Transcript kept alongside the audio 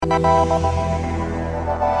Hey,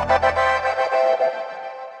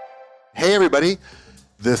 everybody.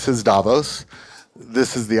 This is Davos.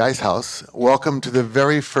 This is the Ice House. Welcome to the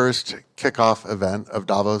very first kickoff event of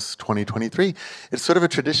Davos 2023. It's sort of a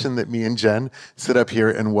tradition that me and Jen sit up here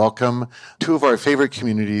and welcome two of our favorite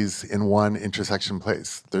communities in one intersection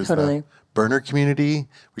place. There's the burner community,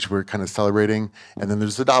 which we're kind of celebrating, and then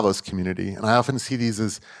there's the Davos community. And I often see these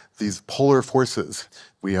as these polar forces.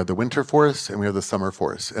 We have the winter force and we have the summer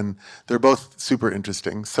force, and they're both super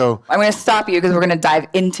interesting. So I'm going to stop you because we're going to dive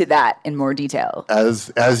into that in more detail.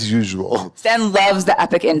 As usual. Stan loves the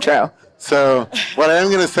epic intro. So what I am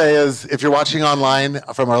going to say is, if you're watching online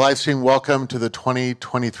from our live stream, welcome to the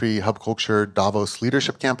 2023 Hub Culture Davos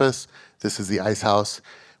Leadership Campus. This is the Ice House.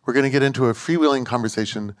 We're going to get into a freewheeling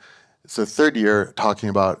conversation. It's the third year talking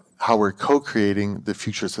about how we're co-creating the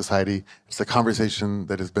future society. It's a conversation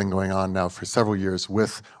that has been going on now for several years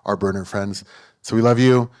with our burner friends. So we love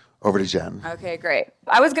you. Over to Jen. Okay, great.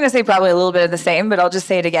 I was going to say probably a little bit of the same, but I'll just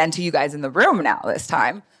say it again to you guys in the room now this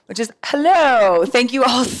time, which is hello. Thank you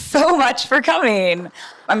all so much for coming.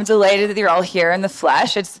 I'm delighted that you're all here in the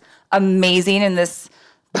flesh. It's amazing in this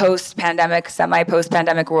post-pandemic,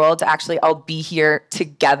 semi-post-pandemic world to actually all be here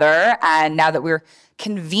together. And now that we're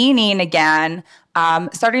convening again,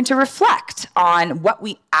 starting to reflect on what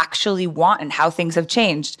we actually want and how things have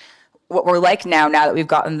changed, what we're like now that we've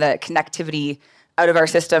gotten the connectivity out of our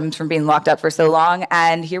systems from being locked up for so long.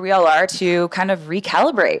 And here we all are to kind of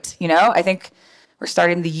recalibrate. I think we're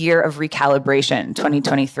starting the year of recalibration,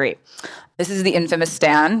 2023. This is the infamous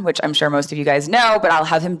Stan, which I'm sure most of you guys know, but I'll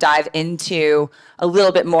have him dive into a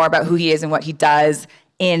little bit more about who he is and what he does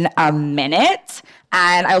in a minute.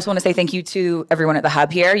 And I also want to say thank you to everyone at the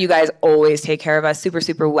Hub here. You guys always take care of us super,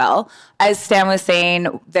 super well. As Stan was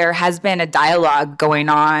saying, there has been a dialogue going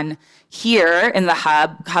on here in the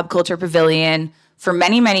Hub Culture Pavilion for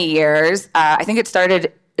many, many years. I think it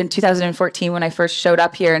started in 2014 when I first showed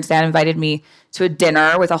up here and Stan invited me to a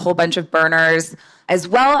dinner with a whole bunch of burners, as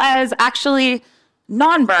well as actually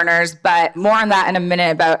non-burners, but more on that in a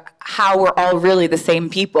minute about how we're all really the same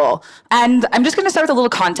people. And I'm just going to start with a little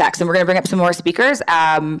context, and we're going to bring up some more speakers.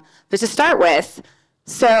 But to start with,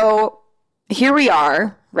 so here we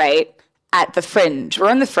are, right, at the fringe. We're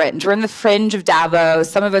on the fringe. We're on the fringe of Davos.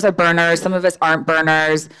 Some of us are burners. Some of us aren't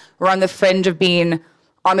burners. We're on the fringe of being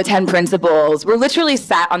on the 10 principles. We're literally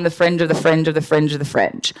sat on the fringe of the fringe of the fringe of the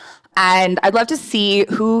fringe. And I'd love to see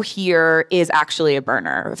who here is actually a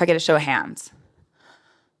burner, if I get a show of hands.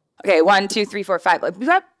 Okay, 1, 2, 3, 4, 5. We've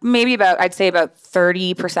got maybe I'd say about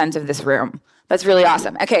 30% of this room. That's really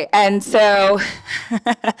awesome. Okay, and so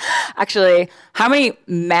actually, how many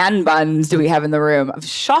man buns do we have in the room? A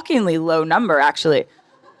shockingly low number, actually.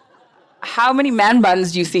 How many man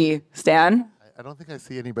buns do you see, Stan? I don't think I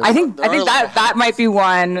see anybody. I think that might be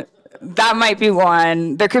one. That might be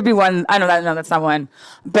one. There could be one. I know that. No, that's not one.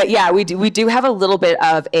 But yeah, we do have a little bit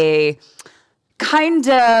of a kind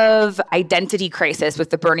of identity crisis with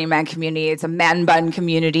the Burning Man community. It's a man bun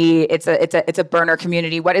community. It's a burner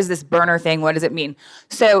community. What is this burner thing? What does it mean?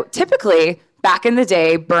 So typically, back in the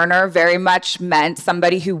day, burner very much meant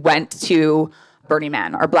somebody who went to Burning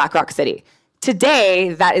Man or Black Rock City.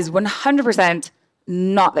 Today, that is 100%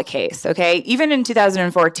 not the case, okay? Even in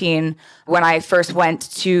 2014, when I first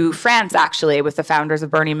went to France, actually, with the founders of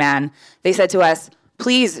Burning Man, they said to us,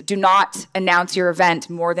 please do not announce your event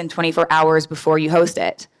more than 24 hours before you host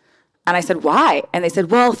it. And I said, why? And they said,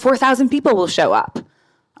 well, 4,000 people will show up.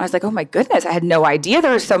 I was like, oh my goodness, I had no idea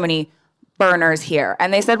there were so many burners here.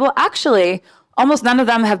 And they said, well, actually, almost none of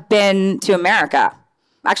them have been to America.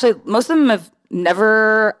 Actually, most of them have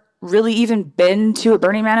never really even been to a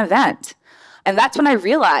Burning Man event. And that's when I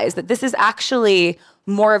realized that this is actually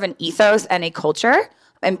more of an ethos and a culture.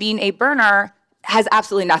 And being a burner has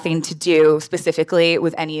absolutely nothing to do specifically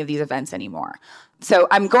with any of these events anymore. So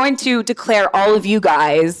I'm going to declare all of you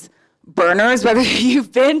guys burners, whether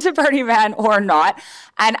you've been to Burning Man or not.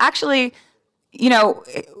 And actually,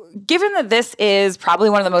 given that this is probably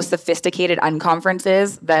one of the most sophisticated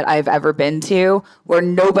unconferences that I've ever been to, where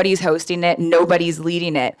nobody's hosting it, nobody's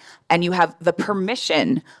leading it, and you have the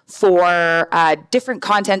permission for different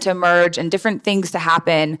content to emerge and different things to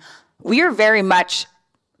happen, we are very much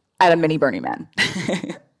at a mini Burning Man.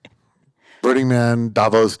 Burning Man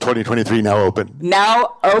Davos 2023 now open.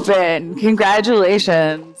 Now open.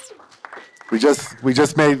 Congratulations. We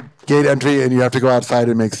just made gate entry, and you have to go outside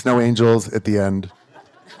and make snow angels at the end.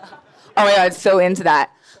 Oh my God, so into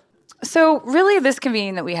that. So really this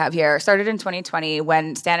convening that we have here started in 2020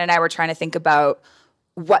 when Stan and I were trying to think about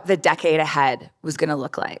what the decade ahead was going to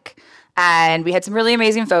look like. And we had some really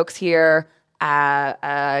amazing folks here.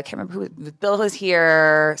 I can't remember who. Bill was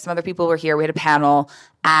here. Some other people were here. We had a panel,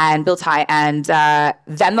 and Bill Ty, and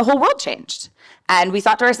then the whole world changed. And we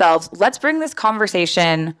thought to ourselves, let's bring this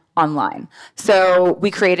conversation online. So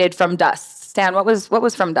we created From Dust. Stan, what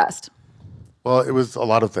was From Dust? Well, it was a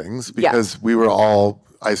lot of things because we were all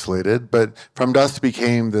isolated, but From Dust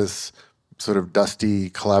became this sort of dusty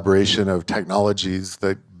collaboration of technologies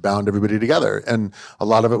that bound everybody together. And a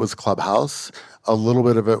lot of it was Clubhouse. A little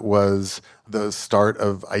bit of it was the start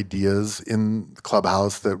of ideas in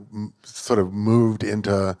Clubhouse that sort of moved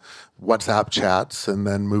into WhatsApp chats and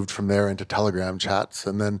then moved from there into Telegram chats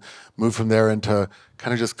and then moved from there into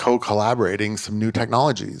kind of just co-collaborating some new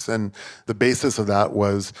technologies. And the basis of that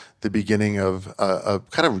was the beginning of a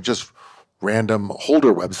kind of just random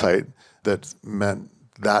holder website that meant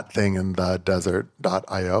that thing in the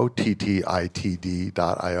desert.io,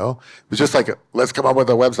 TTITD.io. It was just like, let's come up with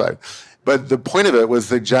a website. But the point of it was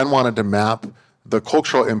that Jen wanted to map the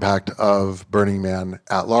cultural impact of Burning Man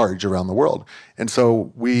at large around the world. And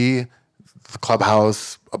so we,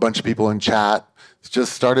 Clubhouse, a bunch of people in chat,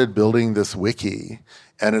 just started building this wiki,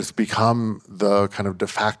 and it's become the kind of de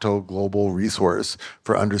facto global resource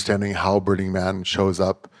for understanding how Burning Man shows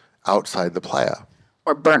up outside the playa.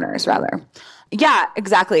 Or burners, rather. Yeah,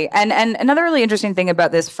 exactly. And another really interesting thing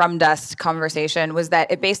about this From Dust conversation was that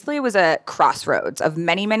it basically was a crossroads of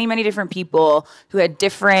many, many, many different people who had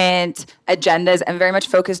different agendas and very much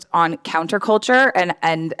focused on counterculture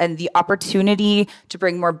and the opportunity to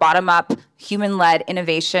bring more bottom-up, human-led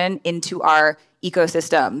innovation into our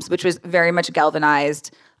ecosystems, which was very much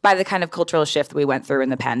galvanized by the kind of cultural shift we went through in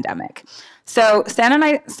the pandemic. So Stan and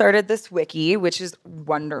I started this wiki, which is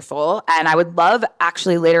wonderful. And I would love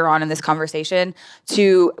actually later on in this conversation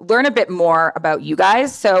to learn a bit more about you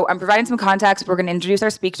guys. So I'm providing some context. We're going to introduce our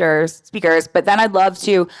speakers, but then I'd love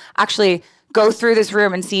to actually go through this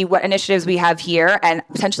room and see what initiatives we have here and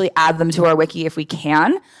potentially add them to our wiki if we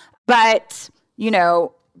can. But,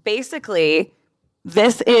 basically,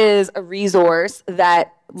 this is a resource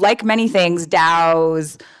that, like many things,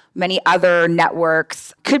 DAOs, many other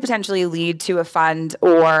networks, could potentially lead to a fund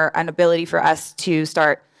or an ability for us to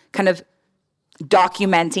start kind of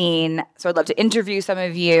documenting. So I'd love to interview some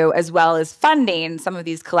of you as well as funding some of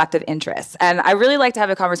these collective interests. And I really like to have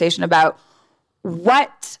a conversation about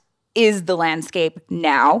what is the landscape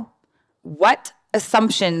now? What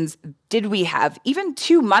assumptions did we have even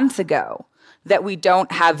 2 months ago that we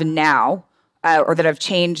don't have now? Or that have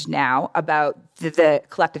changed now about the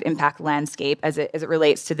collective impact landscape as it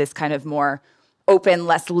relates to this kind of more open,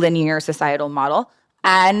 less linear societal model.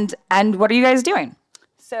 And what are you guys doing?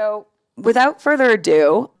 So without further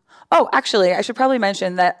ado, actually, I should probably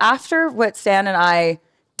mention that after what Stan and I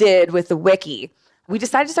did with the wiki, we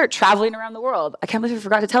decided to start traveling around the world. I can't believe I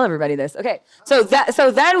forgot to tell everybody this. Okay, so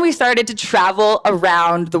then we started to travel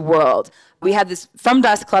around the world. We had this From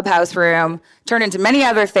Dust Clubhouse room, turned into many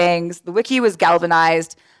other things. The wiki was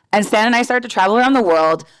galvanized. And Stan and I started to travel around the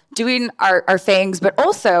world, doing our things, but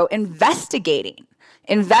also investigating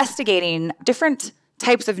different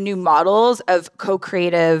types of new models of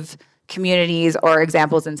co-creative communities or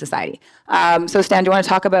examples in society. So Stan, do you want to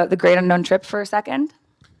talk about the Great Unknown Trip for a second?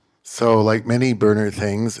 So like many burner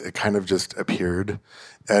things, it kind of just appeared.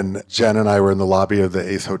 And Jen and I were in the lobby of the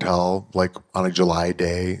Ace Hotel, like on a July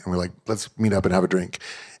day. And we're like, let's meet up and have a drink.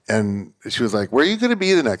 And she was like, where are you going to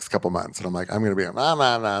be the next couple months? And I'm like, I'm going to be, nah.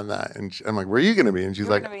 And I'm like, where are you going to be? And she's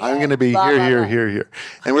like, I'm going to be here.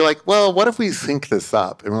 And we're like, well, what if we sync this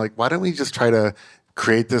up? And we're like, why don't we just try to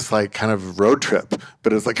create this like kind of road trip?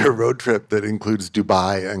 But it's like a road trip that includes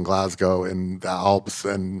Dubai and Glasgow and the Alps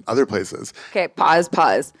and other places. Okay,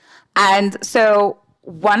 pause. And so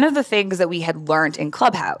one of the things that we had learned in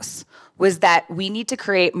Clubhouse was that we need to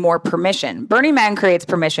create more permission. Burning Man creates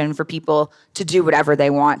permission for people to do whatever they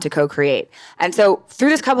want to co-create. And so through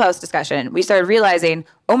this Clubhouse discussion, we started realizing,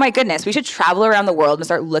 oh my goodness, we should travel around the world and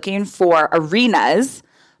start looking for arenas,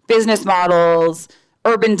 business models,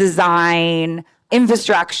 urban design,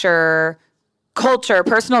 infrastructure, culture,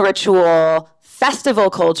 personal ritual, festival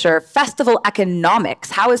culture, festival economics.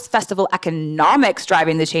 How is festival economics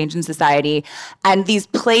driving the change in society? And these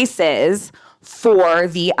places for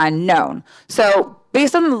the unknown. So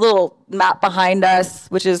based on the little map behind us,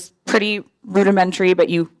 which is pretty rudimentary, but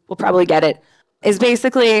you will probably get it, is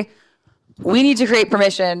basically we need to create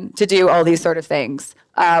permission to do all these sort of things.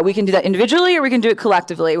 We can do that individually or we can do it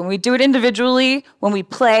collectively. When we do it individually, when we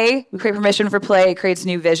play, we create permission for play, it creates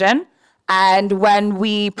new vision. And when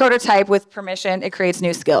we prototype with permission, it creates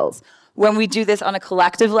new skills. When we do this on a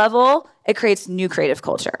collective level, it creates new creative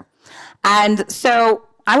culture. And so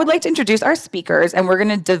I would like to introduce our speakers, and we're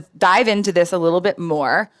going to dive into this a little bit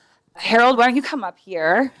more. Harold, why don't you come up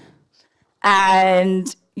here?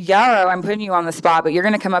 And Yarrow, I'm putting you on the spot, but you're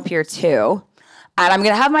going to come up here too. And I'm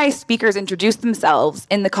going to have my speakers introduce themselves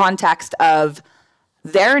in the context of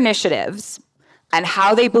their initiatives and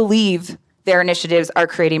how they believe their initiatives are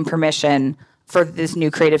creating permission for this new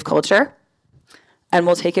creative culture. And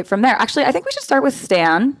we'll take it from there. Actually, I think we should start with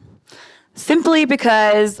Stan, simply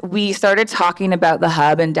because we started talking about the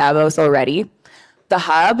Hub in Davos already. The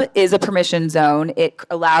Hub is a permission zone. It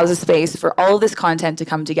allows a space for all of this content to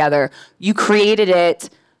come together. You created it,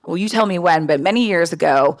 well, you tell me when, but many years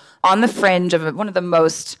ago, on the fringe of one of the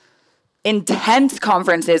most intense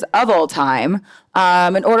conferences of all time,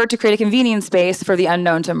 in order to create a convenient space for the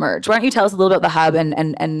unknown to merge. Why don't you tell us a little bit about the Hub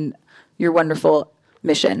and your wonderful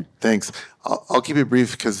mission? Thanks. I'll keep it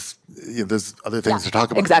brief because there's other things to talk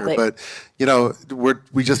about. Exactly. Here. But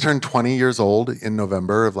we just turned 20 years old in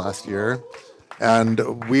November of last year, and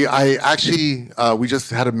we just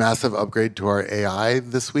had a massive upgrade to our AI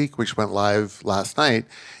this week, which went live last night.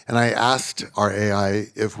 And I asked our AI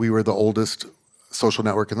if we were the oldest social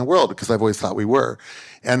network in the world, because I've always thought we were.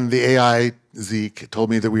 And the AI, Zeke, told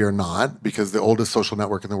me that we are not, because the oldest social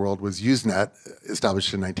network in the world was Usenet,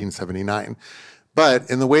 established in 1979. But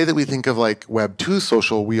in the way that we think of like Web 2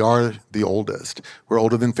 social, we are the oldest. We're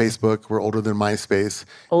older than Facebook. We're older than MySpace.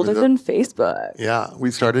 Older than Facebook. Yeah,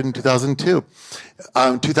 we started in 2002.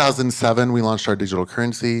 2007, we launched our digital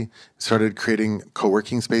currency, started creating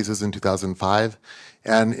co-working spaces in 2005.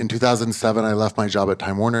 And in 2007, I left my job at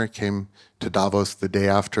Time Warner, came to Davos the day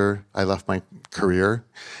after I left my career.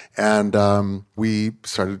 And we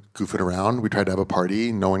started goofing around. We tried to have a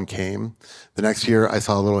party. No one came. The next year, I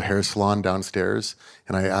saw a little hair salon downstairs,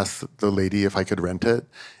 and I asked the lady if I could rent it.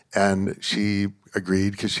 And she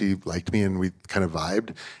agreed because she liked me and we kind of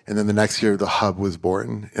vibed. And then the next year, the Hub was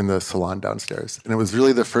born in the salon downstairs. And it was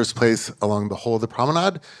really the first place along the whole of the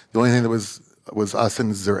promenade. The only thing that was us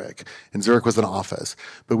in Zurich. And Zurich was an office.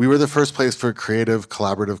 But we were the first place for creative,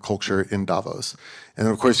 collaborative culture in Davos. And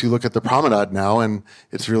of course, you look at the promenade now, and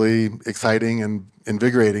it's really exciting and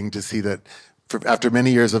invigorating to see that after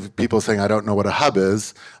many years of people saying, I don't know what a hub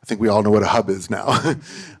is, I think we all know what a hub is now.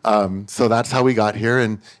 So that's how we got here.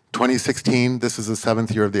 In 2016, this is the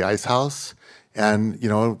 7th year of the Ice House. And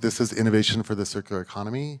this is innovation for the circular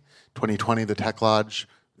economy. 2020, the Tech Lodge,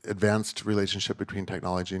 advanced relationship between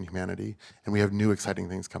technology and humanity, and we have new exciting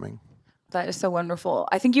things coming. That is so wonderful.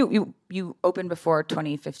 I think you opened before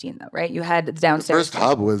 2015 though, right? You had the downstairs. The first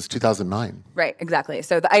hub was 2009. Right, exactly.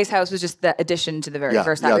 So the Ice House was just the addition to the very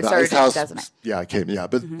first hub. Yeah, it started Ice House, in 2009. Yeah, it came. Yeah,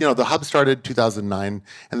 but the hub started 2009,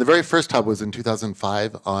 and the very first hub was in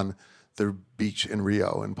 2005 on the beach in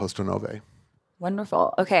Rio in Posto Novo.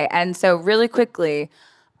 Wonderful. Okay, and so really quickly,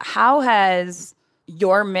 how has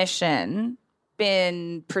your mission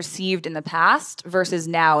been perceived in the past versus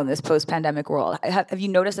now in this post-pandemic world? Have you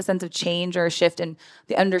noticed a sense of change or a shift in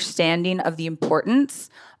the understanding of the importance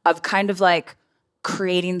of kind of like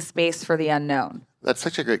creating space for the unknown? That's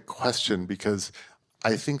such a great question, because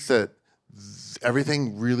I think that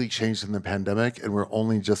everything really changed in the pandemic and we're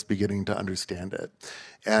only just beginning to understand it.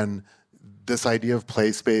 And this idea of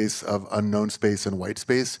play space, of unknown space and white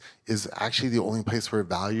space is actually the only place where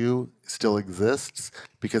value still exists,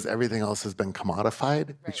 because everything else has been commodified,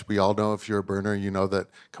 right. Which we all know, if you're a burner, you know that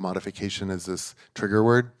commodification is this trigger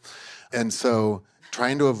word. And so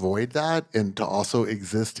trying to avoid that and to also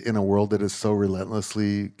exist in a world that is so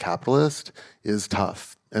relentlessly capitalist is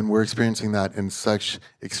tough. And we're experiencing that in such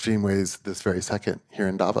extreme ways this very second here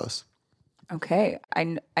in Davos. Okay,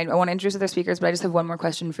 I want to introduce other speakers, but I just have one more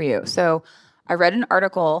question for you. So I read an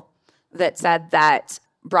article that said that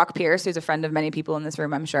Brock Pierce, who's a friend of many people in this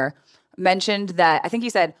room, I'm sure, mentioned that, I think he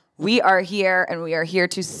said, we are here and we are here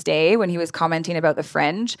to stay, when he was commenting about the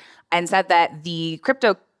fringe, and said that the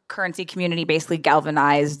cryptocurrency community basically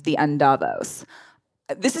galvanized the Undavos.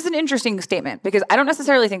 This is an interesting statement, because I don't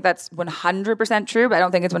necessarily think that's 100% true, but I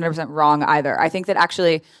don't think it's 100% wrong either. I think that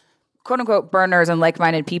actually, quote unquote, burners and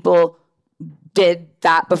like-minded people did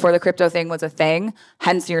that before the crypto thing was a thing,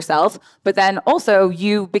 hence yourself. But then also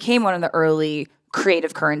you became one of the early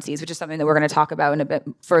creative currencies, which is something that we're going to talk about in a bit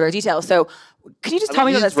further detail. So could you just tell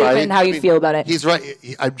me about that statement and how you feel about it? He's right.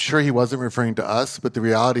 I'm sure he wasn't referring to us, but the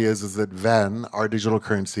reality is that Ven, our digital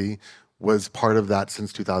currency, was part of that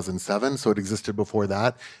since 2007, so it existed before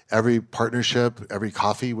that. Every partnership, every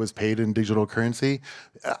coffee was paid in digital currency.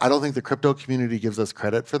 I don't think the crypto community gives us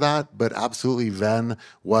credit for that, but absolutely Venn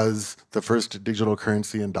was the first digital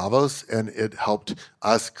currency in Davos, and it helped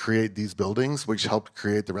us create these buildings, which helped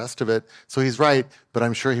create the rest of it. So he's right, but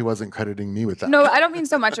I'm sure he wasn't crediting me with that. No, I don't mean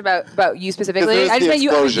so much about you specifically. I just mean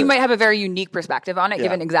you might have a very unique perspective on it,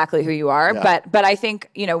 given exactly who you are. Yeah. But I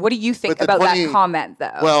think, what do you think about that comment,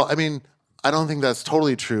 though? Well, I mean, I don't think that's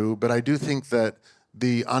totally true, but I do think that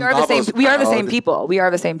we are the same people. We are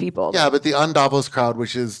the same people. Yeah, but the un-Davos crowd,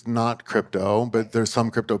 which is not crypto, but there's some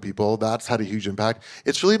crypto people, that's had a huge impact.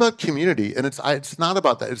 It's really about community, and it's not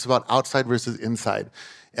about that. It's about outside versus inside.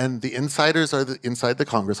 And the insiders are inside the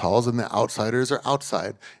Congress halls, and the outsiders are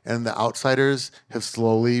outside. And the outsiders have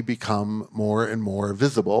slowly become more and more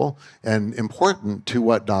visible and important to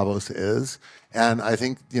what Davos is. And I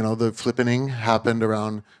think, the flippening happened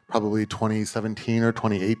around probably 2017 or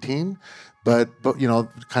 2018, but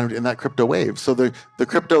kind of in that crypto wave. So the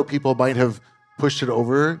crypto people might have pushed it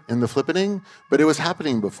over in the flippening, but it was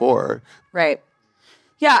happening before. Right.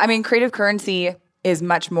 Yeah, I mean, creative currency is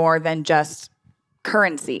much more than just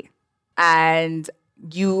currency. And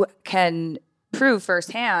you can prove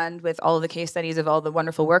firsthand with all of the case studies of all the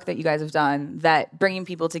wonderful work that you guys have done that bringing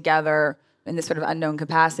people together in this sort of unknown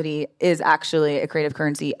capacity is actually a creative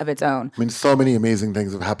currency of its own. I mean, so many amazing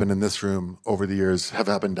things have happened in this room over the years, have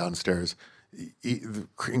happened downstairs.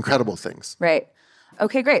 Incredible things. Right.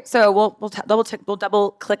 Okay, great. So we'll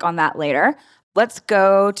double click on that later. Let's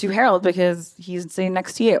go to Harold because he's sitting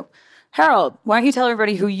next to you. Harold, why don't you tell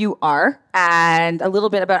everybody who you are and a little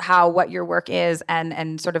bit about what your work is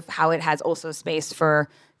and sort of how it has also space for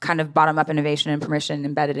kind of bottom-up innovation and permission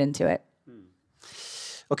embedded into it.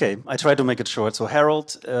 Okay, I try to make it short. So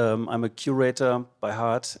Harold, I'm a curator by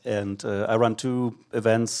heart, and I run two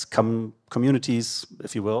events, communities,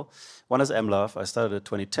 if you will. One is MLove. I started in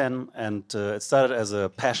 2010, and it started as a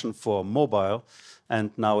passion for mobile,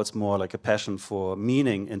 and now it's more like a passion for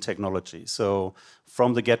meaning in technology. So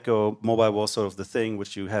from the get-go, mobile was sort of the thing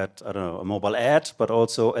which you had, I don't know, a mobile ad, but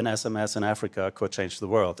also an SMS in Africa could change the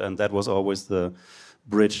world, and that was always the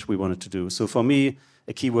bridge we wanted to do. So for me,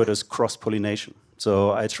 a keyword is cross-pollination.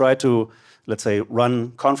 So I try to, let's say,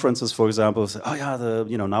 run conferences, for example, say,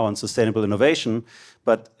 now on sustainable innovation,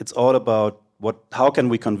 but it's all about how can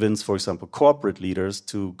we convince, for example, corporate leaders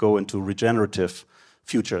to go into regenerative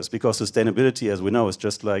futures, because sustainability, as we know, is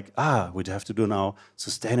just like, we have to do now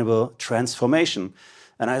sustainable transformation.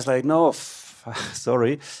 And I was like, no,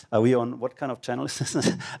 sorry, are we on, what kind of channel is this?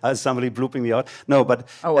 Is somebody blooping me out? No, but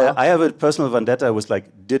I have a personal vendetta with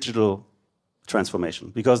like digital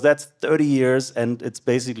transformation, because that's 30 years and it's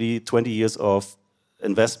basically 20 years of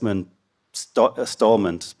investment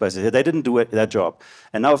stallment. Basically, they didn't do that job.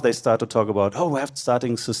 And now if they start to talk about, we're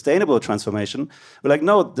starting sustainable transformation, we're like,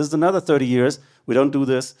 no, this is another 30 years. We don't do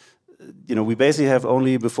this. We basically have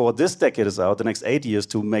only before this decade is out, the next 8 years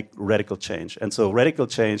to make radical change. And so radical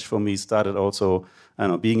change for me started also,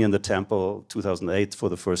 being in the temple 2008 for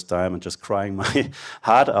the first time and just crying my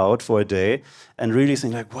heart out for a day and really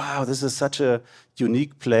saying like, wow, this is such a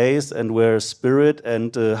unique place and where spirit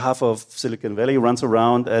and half of Silicon Valley runs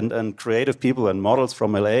around and creative people and models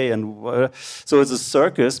from LA. And so it's a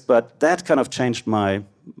circus, but that kind of changed my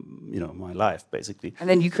life, basically. And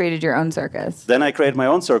then you created your own circus. Then I created my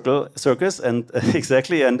own circus, and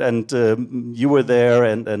exactly, and you were there,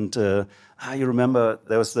 and you remember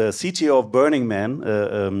there was the CTO of Burning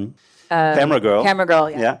Man, Camera Girl. Camera Girl,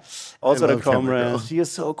 yeah. Also the comrade. She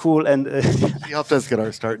is so cool, and she helped us get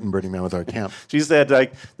our start in Burning Man with our camp. She said,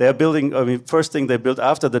 like, they're building. first thing they built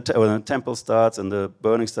after when the temple starts and the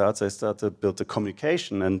burning starts, they start to build the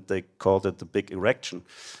communication, and they called it the big erection.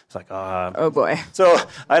 It's like, oh boy. So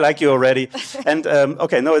I like you already, and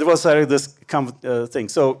it was this thing.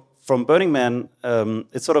 So from Burning Man,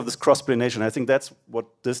 it's sort of this cross-pollination. I think that's what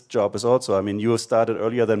this job is also. I mean, you started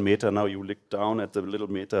earlier than Meta. Now you look down at the little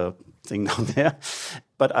Meta thing down there.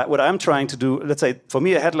 But what I'm trying to do, let's say, for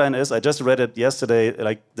me, a headline is, I just read it yesterday,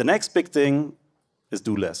 like, the next big thing is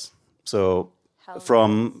do less. So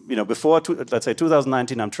from, before, let's say,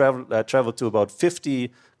 2019, I traveled to about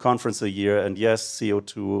 50 conferences a year. And yes,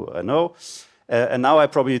 CO2, I know. And now I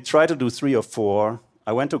probably try to do 3 or 4.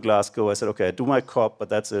 I went to Glasgow. I said, okay, I do my COP, but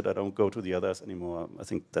that's it. I don't go to the others anymore. I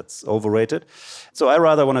think that's overrated. So I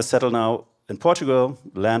rather want to settle now in Portugal,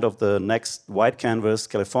 land of the next white canvas,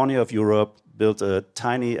 California of Europe, build a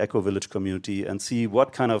tiny eco-village community and see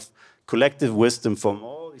what kind of collective wisdom from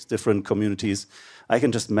all these different communities I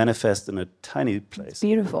can just manifest in a tiny place.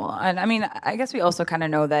 Beautiful. And I mean, I guess we also kind of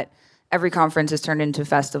know that every conference is turned into a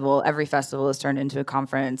festival. Every festival is turned into a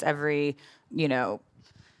conference. Every,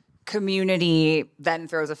 community then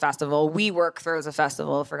throws a festival. WeWork throws a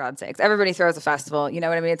festival, for God's sakes. Everybody throws a festival. You know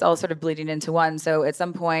what I mean? It's all sort of bleeding into one. So at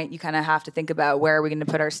some point, you kind of have to think about where are we going to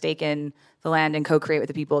put our stake in the land and co-create with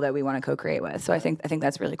the people that we want to co-create with. So I think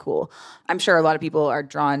that's really cool. I'm sure a lot of people are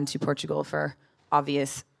drawn to Portugal for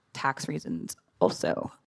obvious tax reasons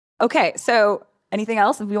also. Okay, so anything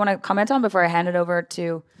else we want to comment on before I hand it over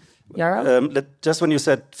to Yaro? Just when you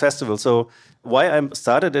said festival, so why I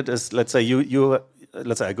started it is, let's say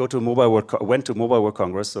let's say I went to Mobile World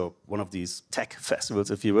Congress, so one of these tech festivals,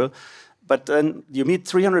 if you will. But then you meet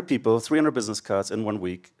 300 people, 300 business cards in 1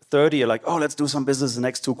 week. 30 are like, oh, let's do some business the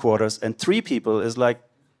next 2 quarters. And 3 people is like,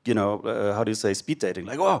 how do you say, speed dating?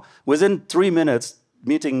 Like, oh, within 3 minutes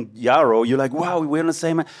meeting Yaro, you're like, wow, we're in the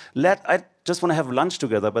same. I just want to have lunch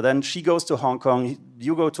together. But then she goes to Hong Kong,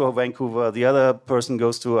 you go to Vancouver, the other person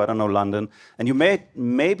goes to, I don't know, London. And you may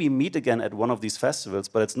maybe meet again at one of these festivals,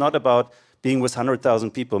 but it's not about being with 100,000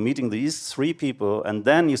 people, meeting these 3 people, and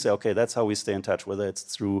then you say, okay, that's how we stay in touch, whether it's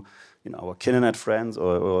through our Kinternet friends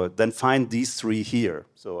or then find these 3 here.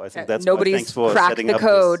 So I think that's nobody's thanks for cracked setting the up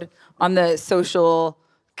code on the social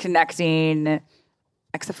connecting,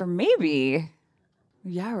 except for maybe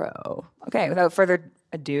Yaro. Okay, without further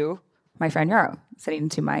ado, my friend Yaro, sitting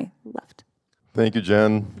to my left. Thank you,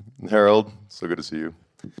 Jen. Harold, so good to see you.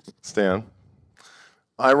 Stan.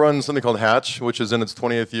 I run something called Hatch, which is in its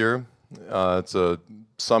 20th year. It's a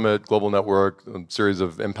summit, global network, a series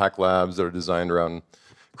of impact labs that are designed around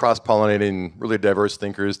cross-pollinating really diverse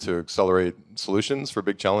thinkers to accelerate solutions for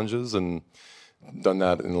big challenges, and done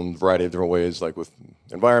that in a variety of different ways, like with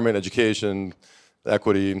environment, education,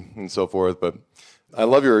 equity, and so forth. But I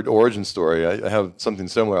love your origin story. I have something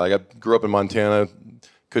similar. I grew up in Montana,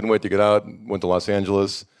 couldn't wait to get out, went to Los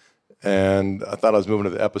Angeles, and I thought I was moving to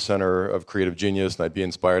the epicenter of creative genius, and I'd be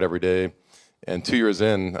inspired every day. And 2 years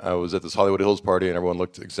in, I was at this Hollywood Hills party, and everyone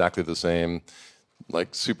looked exactly the same,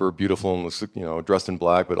 like super beautiful and dressed in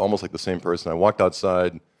black, but almost like the same person. I walked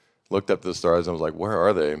outside, looked up at the stars, and I was like, "Where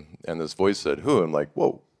are they?" And this voice said, "Who?" I'm like,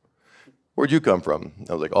 "Whoa, where'd you come from?"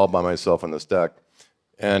 I was like, all by myself on this deck,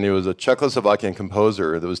 and it was a Czechoslovakian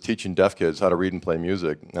composer that was teaching deaf kids how to read and play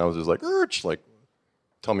music. And I was just like,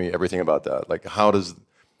 tell me everything about that. Like,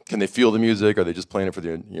 can they feel the music? Are they just playing it for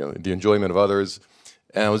the enjoyment of others?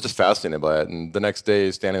 And I was just fascinated by it. And the next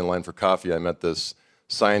day, standing in line for coffee, I met this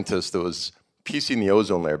scientist that was piecing the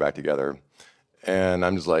ozone layer back together. And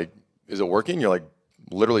I'm just like, is it working? You're like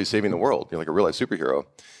literally saving the world. You're like a real-life superhero.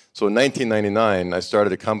 So in 1999, I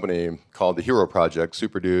started a company called the Hero Project,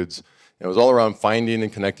 Super Dudes. And it was all around finding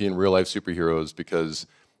and connecting real-life superheroes, because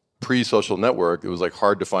pre-social network, it was like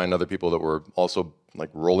hard to find other people that were also like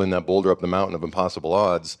rolling that boulder up the mountain of impossible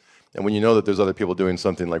odds. And when you know that there's other people doing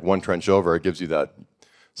something like one trench over, it gives you that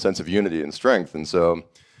sense of unity and strength. And so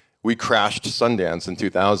we crashed Sundance in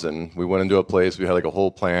 2000. We went into a place, we had like a whole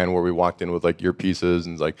plan where we walked in with like earpieces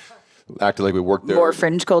and like acted like we worked there. More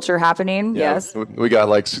fringe culture happening, Yeah. yes. We got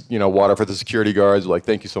like, water for the security guards. We're like,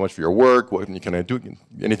 thank you so much for your work. What can I do?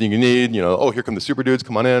 Anything you need? Oh, here come the super dudes,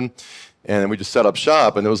 come on in. And we just set up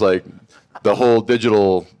shop, and it was like the whole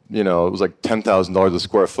digital, it was like $10,000 a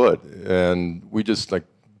square foot. And we just like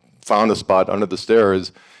found a spot under the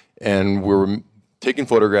stairs, and we were taking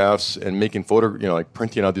photographs and making like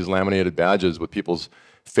printing out these laminated badges with people's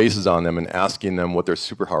faces on them and asking them what their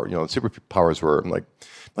superpowers were. I'm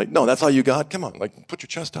like, no, that's all you got? Come on, like put your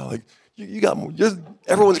chest out. Like you got more.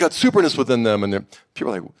 Everyone's got superness within them, and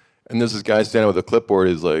people are like, and there's this guy standing with a clipboard.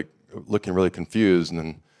 He's like looking really confused, and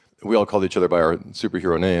then we all called each other by our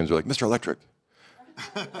superhero names. We're like, Mr. Electric,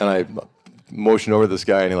 and I motioned over to this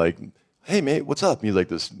guy, and he like, hey mate, what's up? He's like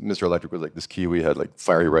this, Mr. Electric was like this Kiwi, had like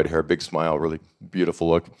fiery red hair, big smile, really beautiful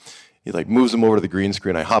look. He like moves him over to the green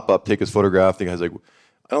screen. I hop up, take his photograph. The guy's like,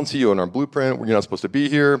 I don't see you on our blueprint. You're not supposed to be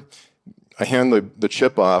here. I hand the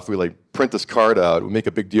chip off. We like print this card out. We make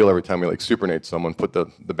a big deal every time we like supernate someone, put the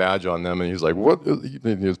badge on them. And he's like, what?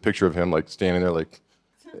 There's a picture of him like standing there like,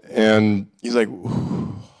 and he's like,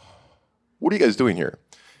 what are you guys doing here?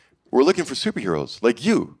 We're looking for superheroes like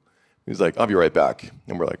you. He's like, I'll be right back.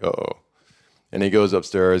 And we're like, uh-oh. And he goes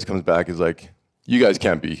upstairs, comes back, he's like, you guys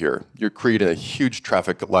can't be here. You're creating a huge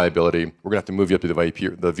traffic liability. We're gonna have to move you up to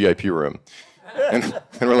the VIP room. and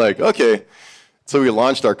we're like, okay. So we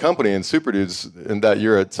launched our company in Super Dudes in that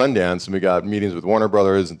year at Sundance, and we got meetings with Warner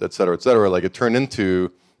Brothers, et cetera, et cetera. Like it turned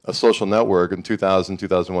into a social network in 2000,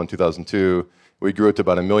 2001, 2002. We grew it to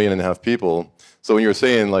about 1.5 million people. So when you were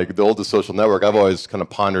saying like the oldest social network, I've always kind of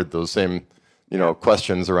pondered those same,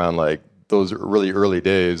 questions around like those really early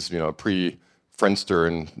days, pre Friendster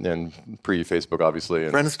and pre-Facebook, obviously.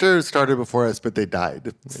 And Friendster started before us, but they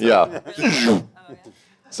died. yeah.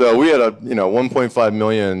 So we had 1.5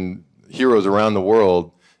 million heroes around the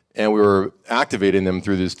world, and we were activating them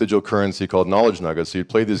through this digital currency called Knowledge Nuggets. So you'd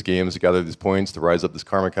play these games to gather these points to rise up this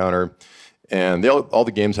karma counter, and all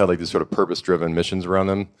the games had like these sort of purpose-driven missions around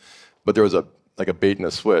them. But there was a bait and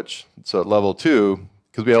a switch. So at level 2,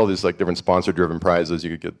 because we had all these like different sponsor-driven prizes,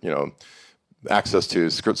 you could get access to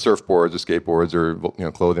surfboards or skateboards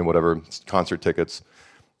or clothing, whatever, concert tickets.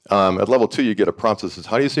 At level 2, you get a prompt that says,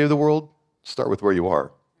 "How do you save the world? Start with where you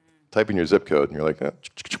are." Type in your zip code, and you're like,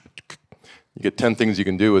 you get 10 things you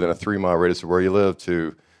can do within a 3-mile radius of where you live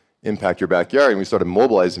to impact your backyard. And we started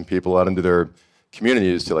mobilizing people out into their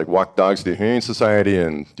communities to like walk dogs to the Humane Society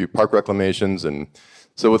and do park reclamations. And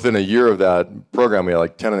so within a year of that program, we had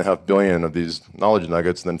like 10.5 billion of these knowledge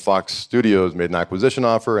nuggets. And then Fox Studios made an acquisition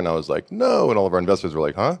offer, and I was like, no. And all of our investors were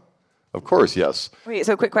like, huh? Of course, yes. Wait,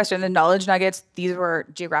 so quick question. The knowledge nuggets, these were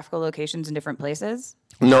geographical locations in different places?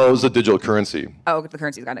 No, it was a digital currency. Oh, the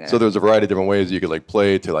currency's got it. So there's a variety of different ways you could like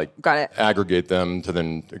play to like Got it. aggregate them to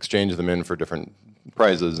then exchange them in for different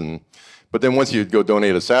prizes. But then once you go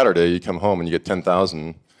donate a Saturday, you come home and you get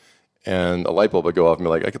 10,000, and a light bulb would go off and be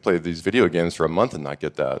like, I could play these video games for a month and not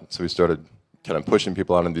get that. So we started kind of pushing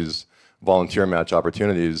people out in these volunteer match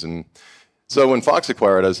opportunities. And so when Fox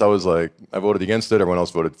acquired us, I was like, I voted against it. Everyone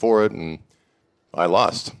else voted for it, and I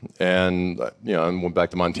lost. And I went back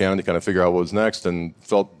to Montana to kind of figure out what was next, and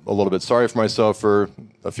felt a little bit sorry for myself for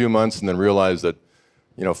a few months, and then realized that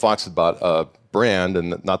Fox had bought a brand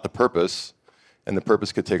and not the purpose, and the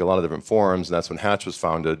purpose could take a lot of different forms, and that's when Hatch was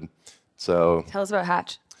founded. So Tell us about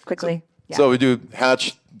Hatch, quickly. So we do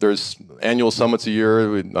Hatch. There's annual summits a year,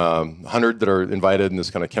 100 that are invited in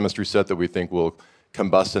this kind of chemistry set that we think will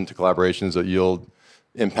combust into collaborations that yield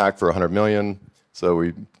impact for 100 million. So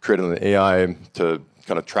we created an AI to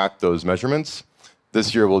kind of track those measurements.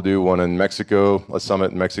 This year we'll do one in Mexico, a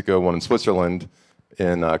summit in Mexico, one in Switzerland,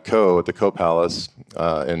 in Co at the Co Palace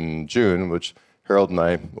in June, which Harold and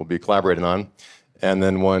I will be collaborating on, and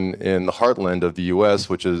then one in the heartland of the U.S.,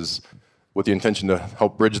 which is with the intention to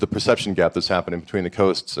help bridge the perception gap that's happening between the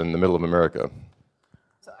coasts and the middle of America.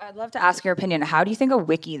 So I'd love to ask your opinion. How do you think a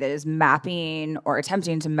wiki that is mapping or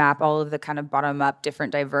attempting to map all of the kind of bottom-up,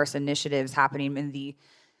 different, diverse initiatives happening in the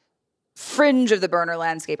fringe of the burner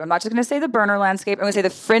landscape? I'm not just going to say the burner landscape. I'm going to say the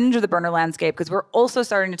fringe of the burner landscape, because we're also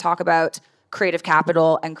starting to talk about creative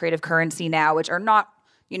capital and creative currency now, which are not,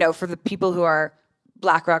 for the people who are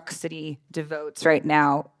BlackRock City devotes right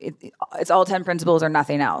now, it's all 10 principles or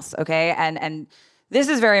nothing else, okay? And this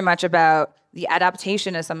is very much about the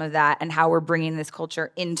adaptation of some of that and how we're bringing this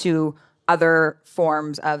culture into other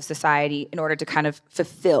forms of society in order to kind of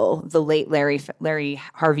fulfill the late Larry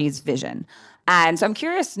Harvey's vision. And so I'm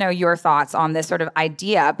curious to know your thoughts on this sort of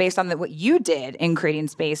idea based on what you did in creating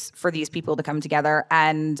space for these people to come together,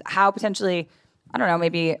 and how potentially, I don't know,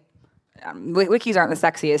 maybe wikis aren't the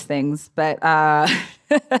sexiest things, but how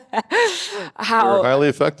They're highly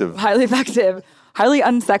effective. Highly effective, highly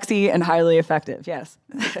unsexy, and highly effective. Yes.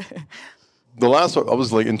 The last one, I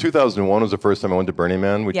was like, in 2001 was the first time I went to Burning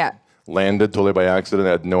Man. We landed totally by accident.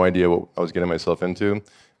 I had no idea what I was getting myself into.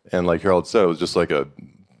 And like Harold said, it was just like a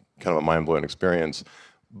kind of a mind-blowing experience.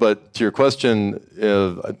 But to your question,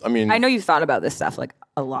 I know you've thought about this stuff like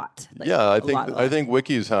a lot. I think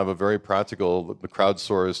wikis have a very practical,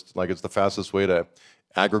 crowdsourced, like it's the fastest way to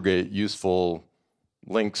aggregate useful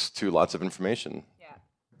links to lots of information. Yeah.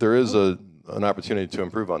 There is an opportunity to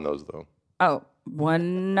improve on those, though. Oh,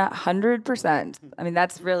 100%. I mean,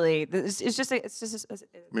 that's really, it's just one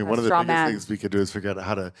of the biggest things we could do is figure out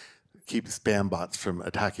how to keep spam bots from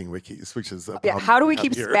attacking wikis, which is a problem. How do we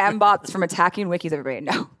keep spam bots from attacking wikis, everybody?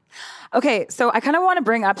 No. Okay, so I kind of want to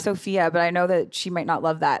bring up Sophia, but I know that she might not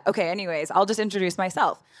love that. Okay, anyways, I'll just introduce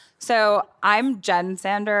myself. So I'm Jen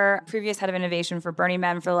Sander, previous head of innovation for Burning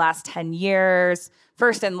Man for the last 10 years,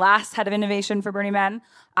 first and last head of innovation for Burning Man.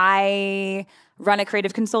 I run a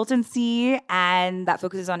creative consultancy, and that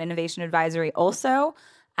focuses on innovation advisory also.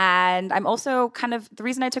 And I'm also the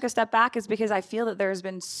reason I took a step back is because I feel that there's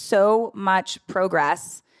been so much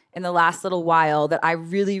progress in the last little while that I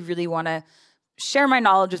really, really want to share my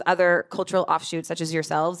knowledge with other cultural offshoots such as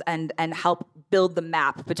yourselves and help build the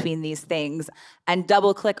map between these things and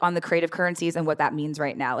double click on the creative currencies and what that means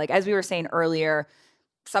right now. Like, as we were saying earlier,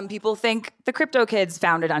 some people think the crypto kids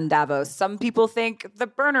founded Undavos. Some people think the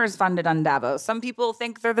burners funded Undavos. Some people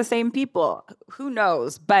think they're the same people. Who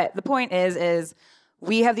knows? But the point is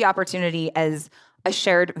we have the opportunity as a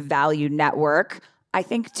shared value network, I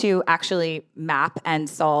think, to actually map and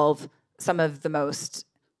solve some of the most,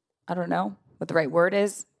 I don't know what the right word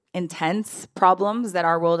is, intense problems that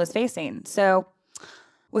our world is facing. So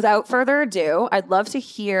without further ado, I'd love to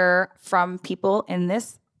hear from people in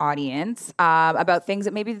this audience about things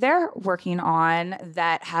that maybe they're working on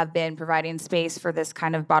that have been providing space for this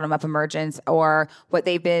kind of bottom-up emergence, or what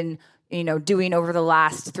they've been doing over the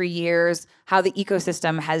last 3 years, how the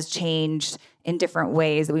ecosystem has changed in different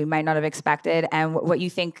ways that we might not have expected, and what you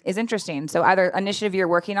think is interesting. So either initiative you're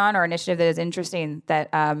working on or initiative that is interesting that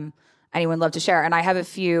anyone would love to share. And I have a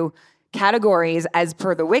few categories as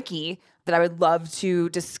per the wiki that I would love to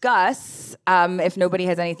discuss if nobody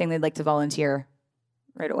has anything they'd like to volunteer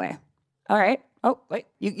right away. All right. Oh, wait,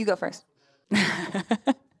 you go first.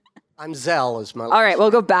 I'm Zell is my All right,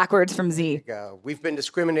 we'll go backwards from Z. We've been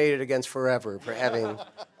discriminated against forever for having...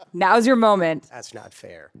 Now's your moment. That's not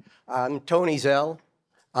fair. I'm Tony Zell.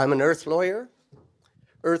 I'm an Earth lawyer.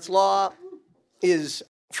 Earth law is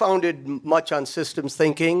founded much on systems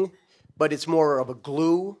thinking, but it's more of a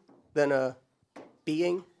glue than a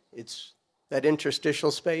being. It's that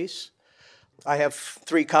interstitial space. I have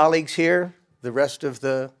 3 colleagues here. The rest of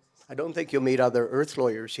I don't think you'll meet other Earth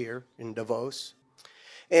lawyers here in Davos.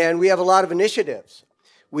 And we have a lot of initiatives.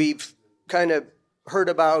 We've kind of heard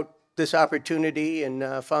about this opportunity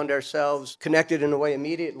and found ourselves connected in a way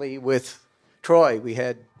immediately with Troy. We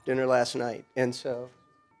had dinner last night. And so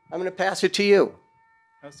I'm going to pass it to you.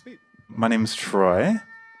 Oh, sweet. My name's Troy,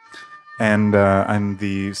 and I'm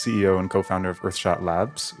the CEO and co-founder of Earthshot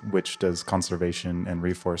Labs, which does conservation and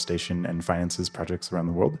reforestation and finances projects around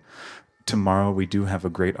the world. Tomorrow, we do have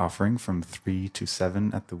a great offering from 3 to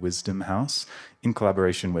 7 at the Wisdom House in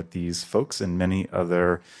collaboration with these folks and many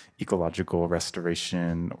other ecological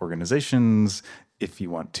restoration organizations. If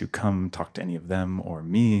you want to come talk to any of them or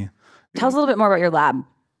me. Tell us a little bit more about your lab.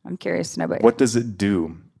 I'm curious to know about What does it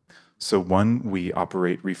do? So one, we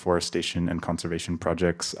operate reforestation and conservation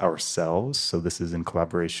projects ourselves. So this is in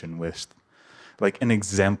collaboration with, like an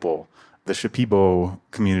example, the Shipibo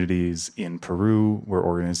communities in Peru were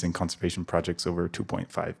organizing conservation projects over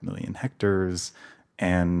 2.5 million hectares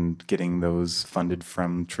and getting those funded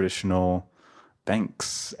from traditional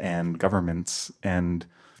banks and governments and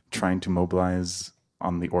trying to mobilize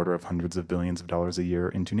on the order of hundreds of billions of dollars a year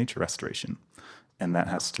into nature restoration. And that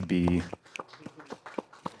has to be,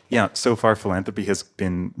 so far philanthropy has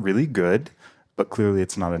been really good, but clearly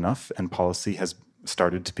it's not enough. And policy has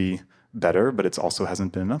started to be better, but it also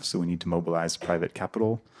hasn't been enough. So we need to mobilize private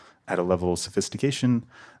capital at a level of sophistication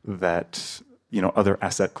that other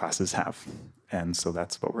asset classes have. And so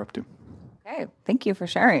that's what we're up to. Okay, thank you for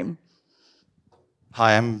sharing.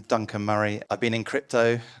 Hi, I'm Duncan Murray. I've been in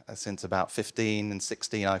crypto since about 15 and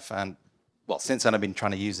 16. Since then I've been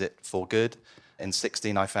trying to use it for good. In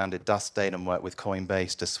 16, I founded Dustate and worked with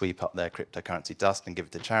Coinbase to sweep up their cryptocurrency dust and give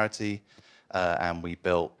it to charity. And we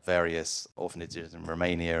built various orphanages in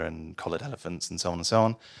Romania and collared elephants and so on and so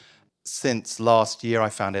on. Since last year, I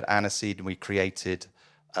founded Aniseed, and we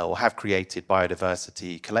have created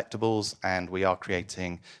biodiversity collectibles, and we are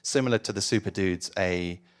creating, similar to the Super Dudes,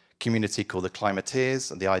 a community called the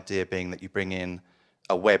Climateers, and the idea being that you bring in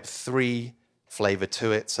a Web3 flavor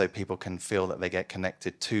to it so people can feel that they get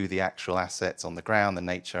connected to the actual assets on the ground, the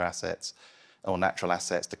nature assets or natural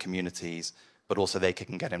assets, the communities, but also they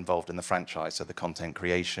can get involved in the franchise, so the content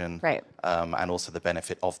creation, right, and also the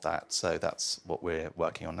benefit of that. So that's what we're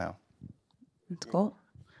working on now. That's cool.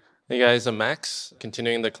 Hey guys, I'm Max,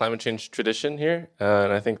 continuing the climate change tradition here,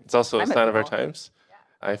 and I think it's also a sign of our times.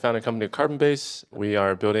 I founded a company called Carbonbase. We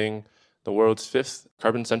are building the world's 5th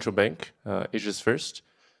carbon central bank, Asia's first,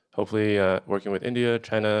 hopefully working with India,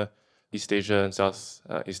 China, East Asia, and South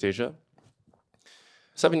East Asia.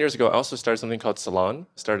 7 years ago, I also started something called Salon.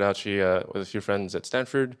 Started actually with a few friends at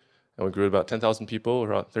Stanford, and we grew about 10,000 people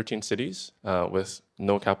around 13 cities with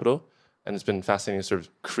no capital. And it's been fascinating to sort of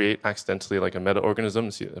create accidentally like a meta-organism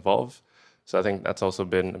and see it evolve. So I think that's also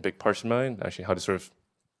been a big part of mine, actually how to sort of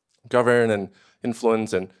govern and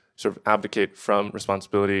influence and sort of abdicate from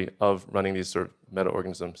responsibility of running these sort of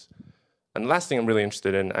meta-organisms. And the last thing I'm really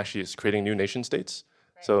interested in actually is creating new nation states.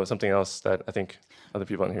 So something else that I think other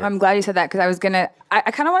people in here. I'm glad you said that, because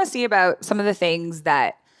I kind of want to see about some of the things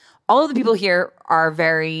that all of the people here are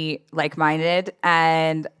very like-minded,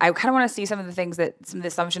 and I kind of want to see some of the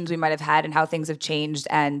assumptions we might have had and how things have changed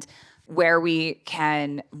and where we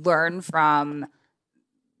can learn from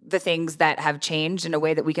the things that have changed in a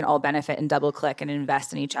way that we can all benefit and double click and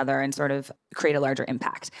invest in each other and sort of create a larger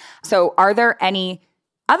impact. So are there any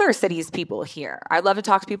other cities people here? I'd love to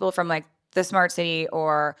talk to people from like the smart city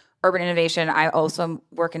or urban innovation. I also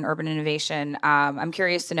work in urban innovation. I'm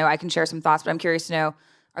curious to know, I can share some thoughts, but I'm curious to know,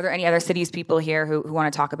 are there any other cities people here who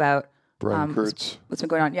want to talk about Brian Kurtz. what's been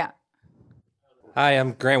going on? Yeah. Hi,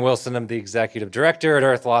 I'm Grant Wilson. I'm the executive director at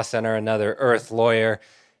Earth Law Center, another Earth lawyer.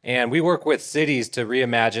 And we work with cities to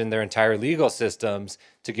reimagine their entire legal systems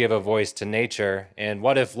to give a voice to nature. And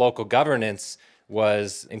what if local governance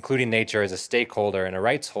was including nature as a stakeholder and a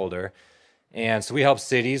rights holder? And so we help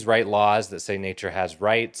cities write laws that say nature has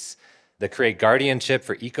rights, that create guardianship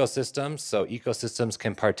for ecosystems, so ecosystems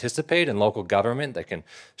can participate in local government, that can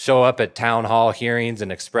show up at town hall hearings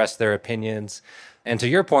and express their opinions. And to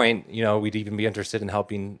your point, we'd even be interested in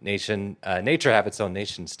helping nature have its own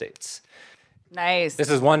nation states. Nice.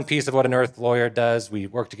 This is one piece of what an Earth lawyer does. We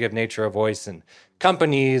work to give nature a voice in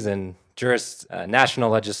companies and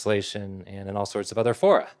national legislation and in all sorts of other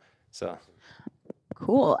fora. So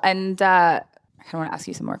cool. And I don't want to ask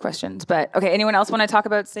you some more questions, but okay, anyone else want to talk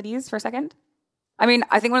about cities for a second? I mean,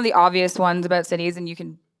 I think one of the obvious ones about cities, and you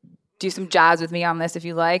can do some jazz with me on this if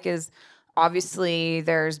you like, is obviously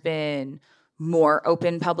there's been more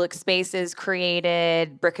open public spaces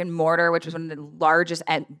created, brick and mortar, which was one of the largest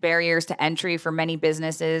barriers to entry for many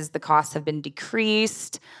businesses. The costs have been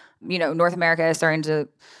decreased. North America is starting to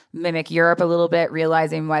mimic Europe a little bit,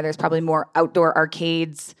 realizing why there's probably more outdoor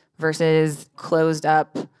arcades versus closed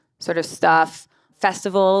up sort of stuff.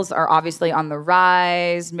 Festivals are obviously on the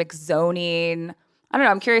rise, mixed zoning. I don't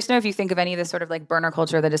know, I'm curious to know if you think of any of this sort of like burner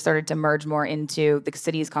culture that has started to merge more into the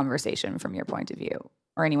city's conversation from your point of view,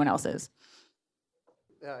 or anyone else's.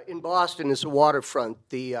 In Boston is the waterfront.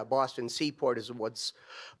 The Boston Seaport is what's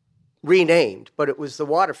renamed, but it was the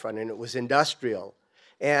waterfront and it was industrial.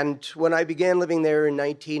 And when I began living there in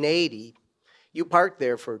 1980, you parked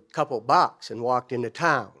there for a couple bucks and walked into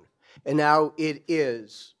town. And now it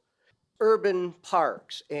is urban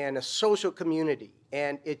parks and a social community,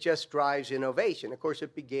 and it just drives innovation. Of course,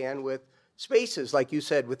 it began with spaces, like you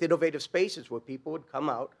said, with innovative spaces where people would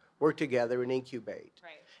come out, work together, and incubate.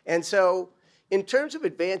 Right. And so in terms of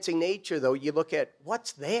advancing nature, though, you look at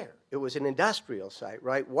what's there. It was an industrial site,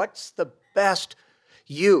 right? What's the best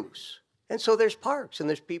use? And so there's parks, and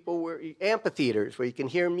there's amphitheaters where you can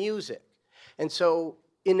hear music. And so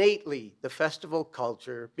innately, the festival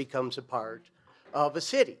culture becomes a part of a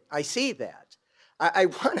city. I see that. I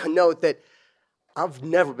want to note that I've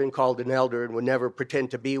never been called an elder and would never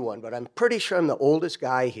pretend to be one, but I'm pretty sure I'm the oldest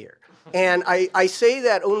guy here. And I say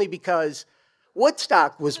that only because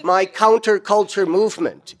Woodstock was my counterculture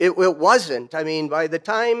movement. It wasn't. I mean, by the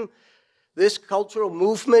time this cultural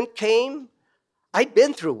movement came, I'd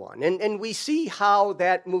been through one. And we see how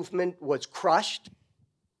that movement was crushed,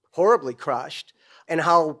 horribly crushed, and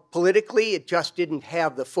how politically it just didn't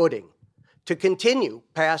have the footing to continue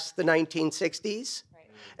past the 1960s. Right.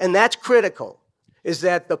 And that's critical, is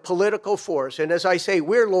that the political force, and as I say,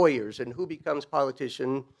 we're lawyers, and who becomes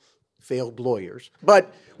politician? Failed lawyers.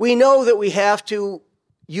 But we know that we have to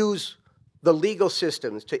use the legal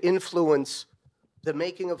systems to influence the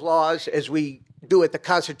making of laws, as we do at the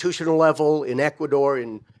constitutional level in Ecuador,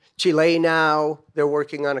 in Chile now, they're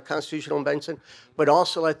working on a constitutional invention, but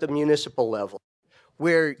also at the municipal level,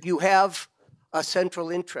 where you have a central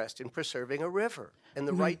interest in preserving a river and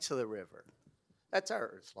the rights of the river. That's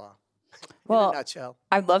our Earth law, in a nutshell.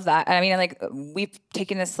 I love that. I mean, like, we've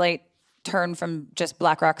taken a slight turn from just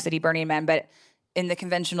Black Rock City Burning Man, but in the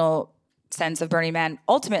conventional sense of Burning Man,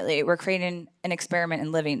 ultimately, we're creating an experiment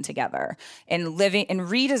in living together, in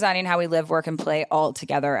redesigning how we live, work, and play all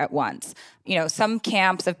together at once. Some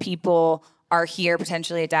camps of people are here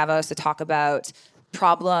potentially at Davos to talk about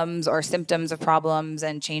problems or symptoms of problems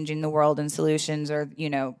and changing the world and solutions, or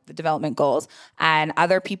the development goals, and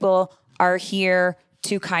other people are here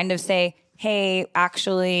to kind of say, hey,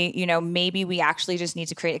 actually, maybe we actually just need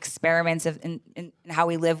to create experiments in how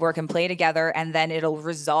we live, work, and play together, and then it'll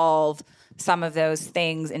resolve some of those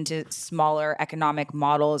things into smaller economic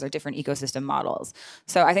models or different ecosystem models.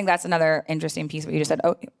 So I think that's another interesting piece of what you just said.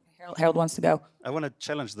 Oh, Harold wants to go. I want to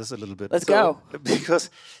challenge this a little bit. Let's go. Because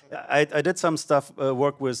I did some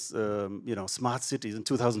work with smart cities in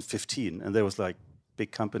 2015, and there was like big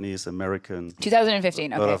companies, American.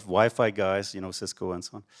 2015, okay. A lot of Wi-Fi guys, Cisco and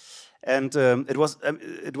so on. And it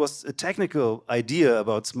was a technical idea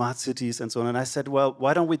about smart cities and so on. And I said, well,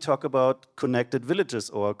 why don't we talk about connected villages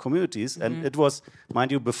or communities? Mm-hmm. And it was,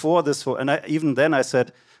 mind you, before this. Even then I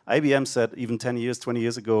said, IBM said even 10 years, 20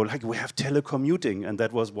 years ago, like, we have telecommuting. And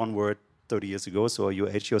that was one word 30 years ago. So you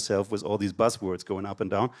age yourself with all these buzzwords going up and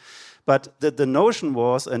down. But the notion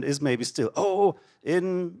was, and is maybe still,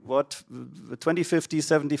 in 2050,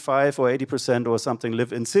 75 or 80% or something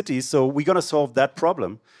live in cities, so we're going to solve that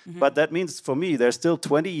problem. Mm-hmm. But that means, for me, there's still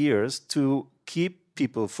 20 years to keep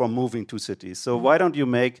people from moving to cities. So why don't you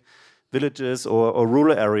make villages or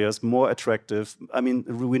rural areas more attractive. I mean,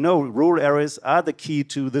 we know rural areas are the key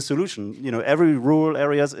to the solution. You know, every rural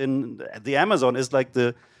areas in the Amazon is like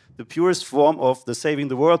the purest form of the saving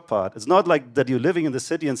the world part. It's not like that you're living in the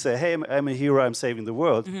city and say, hey, I'm a hero, I'm saving the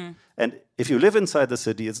world. And if you live inside the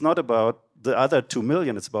city, it's not about the other 2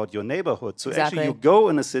 million, it's about your neighborhood. So actually you go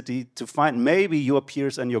in a city to find maybe your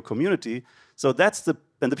peers and your community. So that's the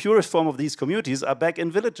purest form of these communities are back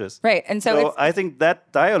in villages. Right. And so I think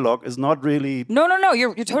that dialogue is not really... No.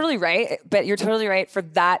 You're totally right. But you're totally right for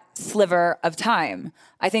that sliver of time.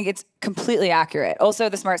 I think it's completely accurate. Also,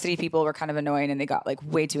 the smart city people were kind of annoying and they got like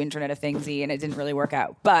way too Internet of Thingsy and it didn't really work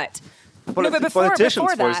out. But...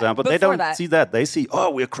 Politicians, for example, they don't see that. They see,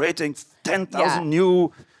 oh, we're creating 10,000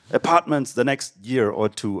 new apartments the next year or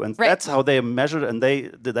two. And that's how they measure. And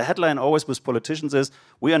the headline always with politicians is,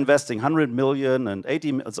 we're investing 100 million and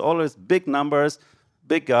 80 million. It's always big numbers,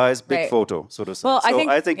 big guys, big photo, so to say. Well,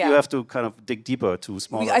 I think you have to kind of dig deeper to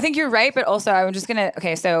smaller. I think you're right, but also I'm just going to,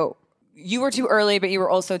 okay, so you were too early, but you were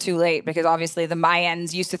also too late because obviously the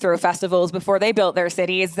Mayans used to throw festivals before they built their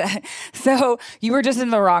cities. So you were just in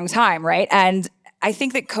the wrong time, right? And I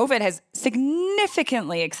think that COVID has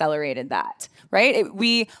significantly accelerated that, right?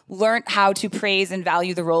 We learned how to praise and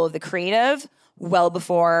value the role of the creative well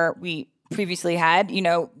before we previously had. You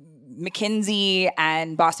know, McKinsey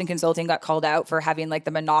and Boston Consulting got called out for having like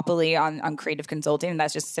the monopoly on creative consulting, and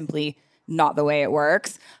that's just simply not the way it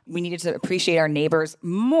works. We needed to appreciate our neighbors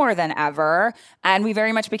more than ever. And we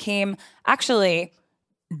very much became actually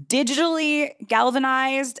digitally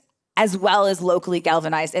galvanized as well as locally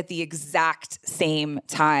galvanized at the exact same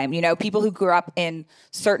time. You know, people who grew up in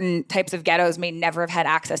certain types of ghettos may never have had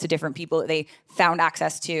access to different people that they found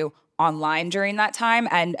access to online during that time.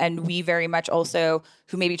 And we very much also,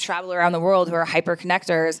 who maybe travel around the world, who are hyper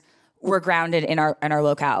connectors, we're grounded in our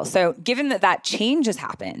locale. So given that change has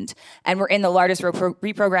happened and we're in the largest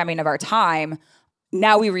reprogramming of our time,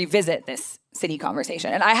 now we revisit this city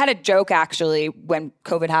conversation. And I had a joke actually when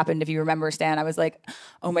COVID happened, if you remember, Stan, I was like,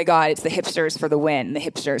 oh my God, it's the hipsters for the win, the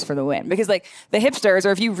hipsters for the win. Because like the hipsters,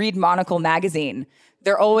 or if you read Monocle magazine,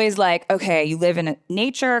 they're always like, okay, you live in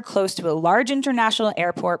nature close to a large international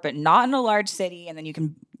airport, but not in a large city. And then you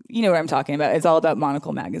can, you know what I'm talking about. It's all about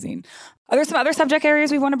Monocle magazine. Are there some other subject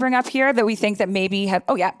areas we want to bring up here that we think that maybe have,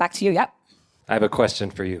 oh yeah, back to you, yep. I have a question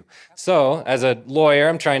for you. So as a lawyer,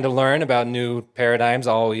 I'm trying to learn about new paradigms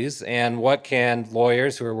always. And what can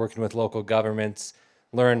lawyers who are working with local governments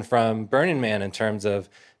learn from Burning Man in terms of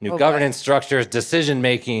new governance structures,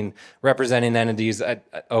 decision-making, representing entities?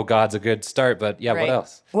 Oh, God's a good start, but yeah, what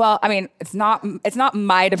else? Well, I mean, it's not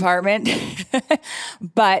my department,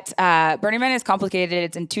 but Burning Man is complicated.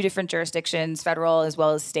 It's in 2 different jurisdictions, federal as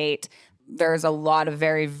well as state. There's a lot of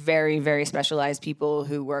very, very, very specialized people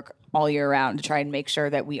who work all year round to try and make sure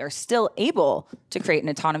that we are still able to create an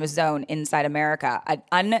autonomous zone inside America, an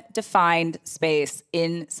undefined space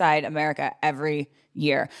inside America every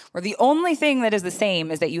year, where the only thing that is the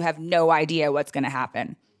same is that you have no idea what's going to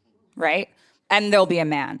happen, right? And there'll be a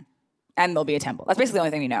man, and there'll be a temple. That's basically the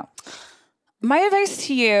only thing we know. My advice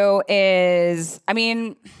to you is, I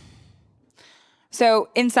mean, so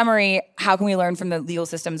in summary, how can we learn from the legal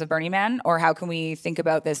systems of Burning Man, or how can we think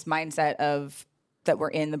about this mindset of that we're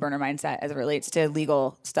in the burner mindset as it relates to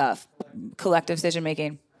legal stuff, collective decision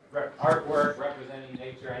making? Artwork, representing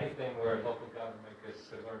nature, anything where local government could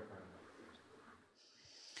learn from.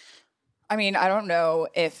 I mean, I don't know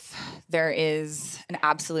if there is an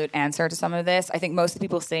absolute answer to some of this. I think most of the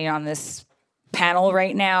people sitting on this panel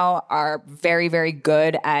right now are very, very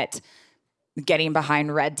good at getting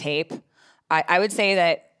behind red tape. I would say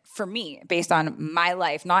that for me, based on my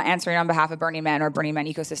life, not answering on behalf of Burning Man or Burning Man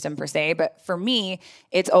ecosystem per se, but for me,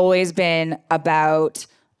 it's always been about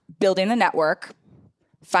building the network,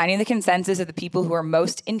 finding the consensus of the people who are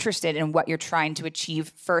most interested in what you're trying to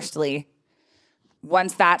achieve firstly.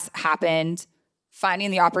 Once that's happened,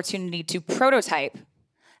 finding the opportunity to prototype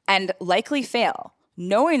and likely fail,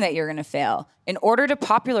 knowing that you're going to fail, in order to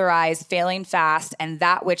popularize failing fast and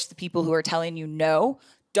that which the people who are telling you no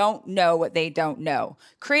don't know what they don't know.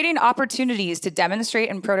 Creating opportunities to demonstrate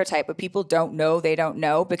and prototype what people don't know they don't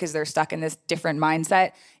know because they're stuck in this different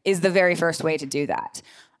mindset is the very first way to do that.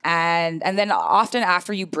 And then often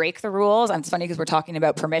after you break the rules, and it's funny because we're talking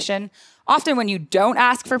about permission, often when you don't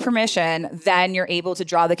ask for permission, then you're able to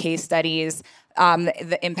draw the case studies,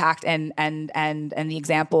 the impact and the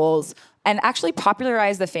examples, and actually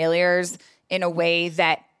popularize the failures in a way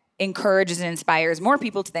that encourages and inspires more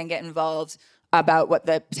people to then get involved about what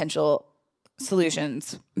the potential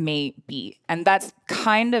solutions may be. And that's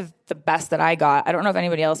kind of the best that I got. I don't know if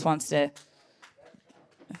anybody else wants to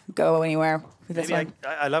go anywhere with this Maybe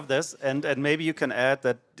one. I love this, and maybe you can add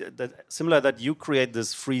that similar that you create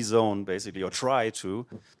this free zone basically, or try to,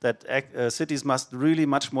 that cities must really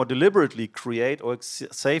much more deliberately create or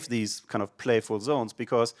save these kind of playful zones,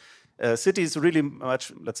 because cities really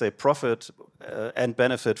much, let's say, profit and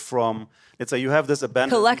benefit from, let's say, you have this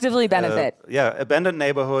abandoned Collectively benefit. Abandoned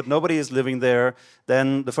neighborhood. Nobody is living there.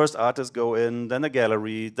 Then the first artists go in. Then the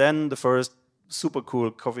gallery. Then the first super cool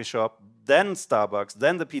coffee shop. Then Starbucks.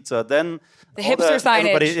 Then the pizza. Then the hipster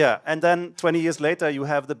signage. Yeah, and then 20 years later, you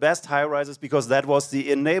have the best high rises because that was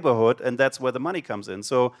the in neighborhood, and that's where the money comes in.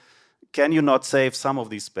 So, can you not save some of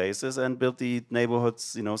these spaces and build the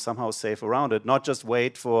neighborhoods, somehow safe around it? Not just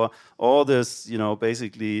wait for all this,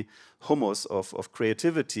 basically humus of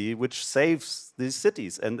creativity, which saves these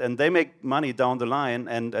cities. And they make money down the line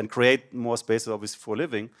and create more spaces, obviously, for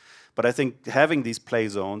living. But I think having these play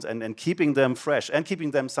zones and keeping them fresh and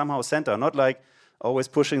keeping them somehow center, not like always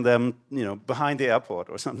pushing them, behind the airport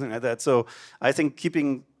or something like that. So I think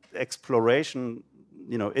keeping exploration,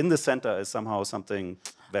 in the center is somehow something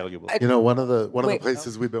valuable. One of the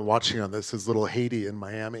places we've been watching on this is Little Haiti in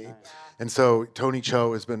Miami, and so Tony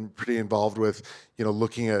Cho has been pretty involved with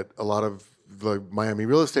looking at a lot of the Miami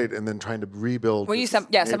real estate and then trying to rebuild. Will you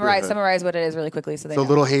summarize what it is really quickly so they know.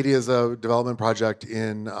 Little Haiti is a development project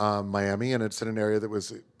in Miami, and it's in an area that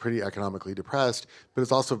was pretty economically depressed, but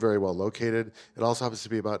it's also very well located. It also happens to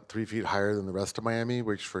be about 3 feet higher than the rest of Miami,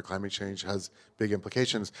 which for climate change has big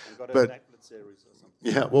implications.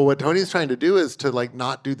 Yeah, well, what Tony's trying to do is to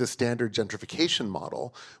not do the standard gentrification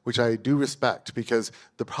model, which I do respect, because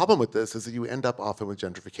the problem with this is that you end up often with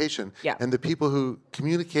gentrification, and the people who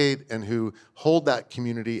communicate and who hold that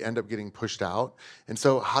community end up getting pushed out. And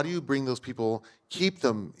so how do you bring those people, keep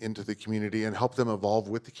them into the community and help them evolve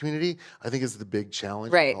with the community, I think is the big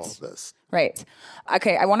challenge of all of this. Right.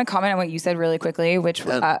 Okay, I want to comment on what you said really quickly, which,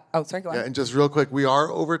 sorry, go on. Yeah, and just real quick, we are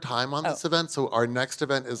over time on this event, so our next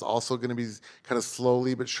event is also going to be kind of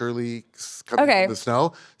slowly but surely coming through the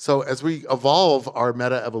snow. So as we evolve our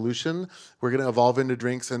meta evolution, we're going to evolve into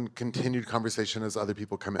drinks and continued conversation as other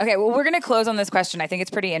people come in. Okay, well, we're going to close on this question. I think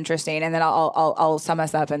it's pretty interesting, and then I'll sum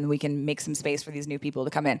us up, and we can make some space for these new people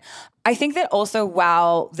to come in. I think that also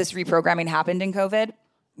while this reprogramming happened in COVID,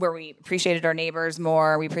 where we appreciated our neighbors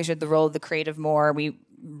more, we appreciated the role of the creative more, we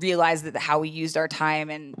realized that how we used our time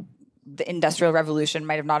and the Industrial Revolution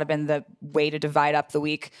might have not have been the way to divide up the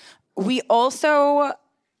week. We also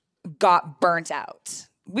got burnt out.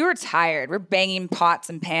 We were tired. We're banging pots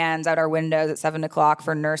and pans out our windows at 7 o'clock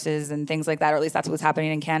for nurses and things like that, or at least that's what's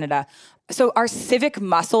happening in Canada. So our civic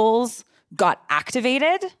muscles got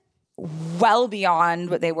activated well beyond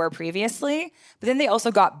what they were previously, but then they also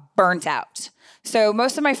got burnt out. So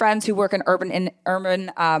most of my friends who work in urban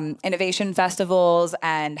innovation festivals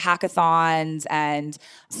and hackathons and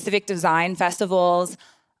civic design festivals,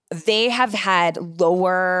 they have had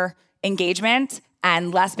lower engagement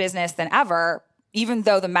and less business than ever, even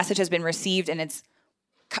though the message has been received and it's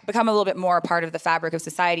become a little bit more a part of the fabric of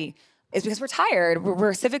society, is because we're tired.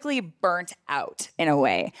 We're civically burnt out in a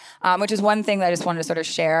way, which is one thing that I just wanted to sort of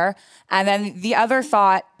share. And then the other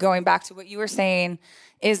thought, going back to what you were saying,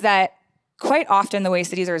 is that quite often the way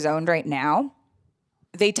cities are zoned right now,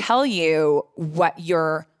 they tell you what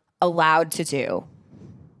you're allowed to do.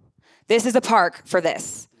 This is a park for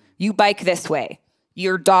this. You bike this way.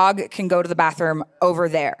 Your dog can go to the bathroom over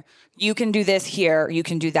there. You can do this here. You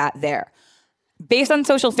can do that there. Based on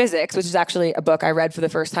social physics, which is actually a book I read for the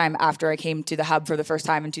first time after I came to the Hub for the first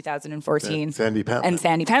time in 2014. Sandy Pentland. And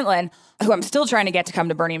Sandy Pentland, who I'm still trying to get to come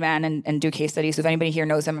to Burning Man and do case studies. So if anybody here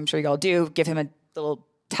knows him, I'm sure you all do. Give him a little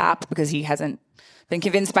tap because he hasn't been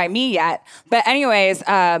convinced by me yet. But anyways,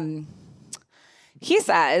 he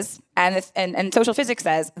says, and social physics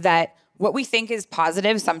says, that what we think is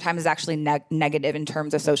positive sometimes is actually negative in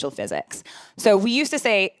terms of social physics. So we used to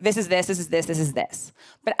say, this is this, this is this, this is this.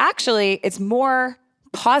 But actually, it's more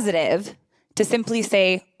positive to simply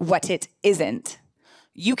say what it isn't.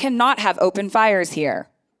 You cannot have open fires here,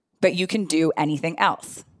 but you can do anything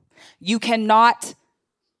else. You cannot,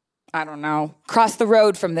 I don't know, cross the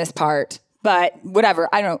road from this part, but whatever.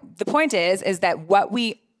 I don't know. The point is that what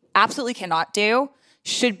we absolutely cannot do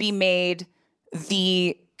should be made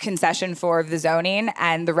the concession for the zoning,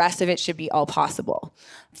 and the rest of it should be all possible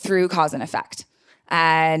through cause and effect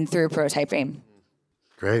and through prototyping.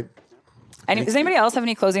 Great. Does anybody else have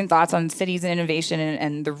any closing thoughts on cities and innovation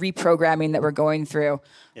and the reprogramming that we're going through?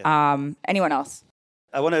 Yeah. Anyone else?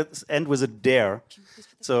 I want to end with a dare.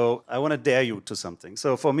 So I want to dare you to something.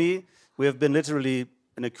 So for me, we have been literally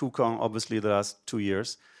in a KubeCon, obviously, the last 2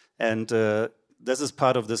 years. And this is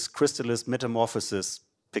part of this Crystallis metamorphosis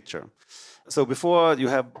picture. So before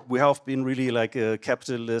we have been really like a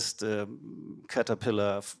capitalist caterpillar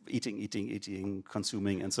of eating,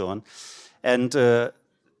 consuming, and so on. And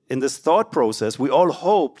in this thought process, we all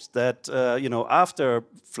hoped that after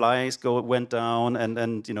flies went down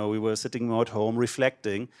and we were sitting more at home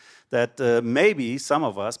reflecting, that maybe some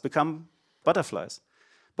of us become butterflies.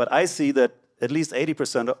 But I see that at least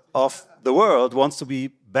 80% of the world wants to be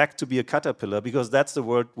back to be a caterpillar because that's the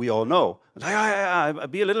world we all know. I'll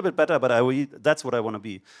be a little bit better, but that's what I want to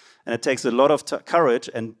be. And it takes a lot of courage,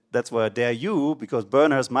 and that's why I dare you, because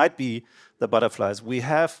burners might be the butterflies. We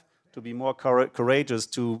have to be more courageous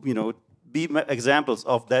to, be examples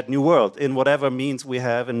of that new world in whatever means we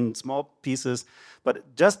have in small pieces.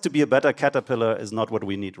 But just to be a better caterpillar is not what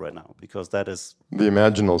we need right now, because that is... The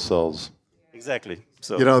imaginal cells. Exactly.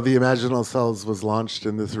 So the Imaginal Cells was launched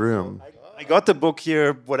in this room. I got the book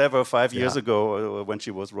here, 5 years ago when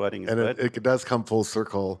she was writing it. And right? it does come full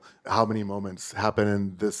circle how many moments happen,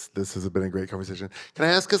 and this has been a great conversation. Can I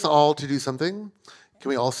ask us all to do something? Can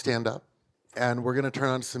we all stand up? And we're going to turn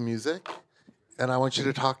on some music, and I want you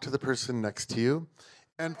to talk to the person next to you.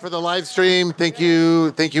 And for the live stream, thank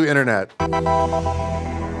you, Internet.